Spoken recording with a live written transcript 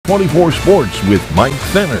24 Sports with Mike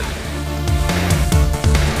Fenner.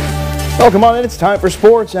 Welcome on in. It's time for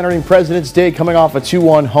sports. Entering President's Day, coming off a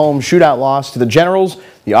 2-1 home shootout loss to the Generals.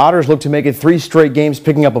 The Otters look to make it 3 straight games,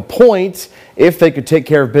 picking up a point if they could take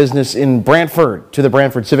care of business in Brantford. To the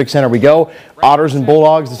Brantford Civic Center we go. Otters and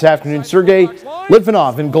Bulldogs this afternoon. Sergei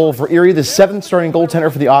Litvinov in goal for Erie, the 7th starting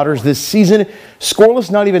goaltender for the Otters this season.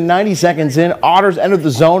 Scoreless, not even 90 seconds in. Otters entered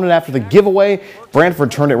the zone, and after the giveaway,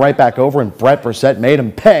 Brantford turned it right back over, and Brett Brissett made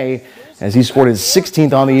him pay as he scored his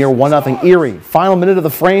 16th on the year, 1-0 Erie. Final minute of the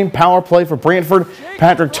frame, power play for Brantford.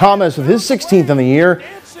 Patrick Thomas with his 16th on the year.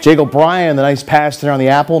 Jake O'Brien, the nice pass there on the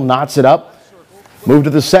apple, knots it up. Move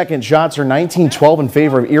to the second. Shots are 19-12 in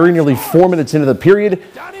favor of Erie nearly 4 minutes into the period.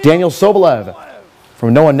 Daniel Sobolev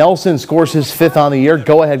from Noah Nelson scores his 5th on the year.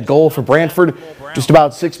 Go-ahead goal for Brantford. Just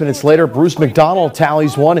about 6 minutes later, Bruce McDonald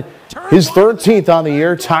tallies one. His 13th on the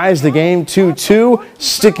year, ties the game 2-2.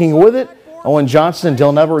 Sticking with it, Owen Johnson and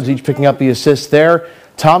Dylan Edwards each picking up the assist there.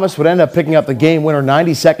 Thomas would end up picking up the game winner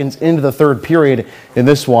 90 seconds into the third period in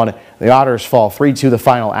this one. The Otters fall 3-2 the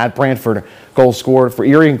final at Brantford. Goals scored for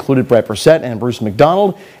Erie included Brett Brissett and Bruce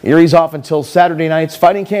McDonald. Erie's off until Saturday night's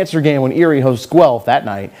Fighting Cancer game when Erie hosts Guelph that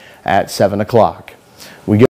night at 7 o'clock.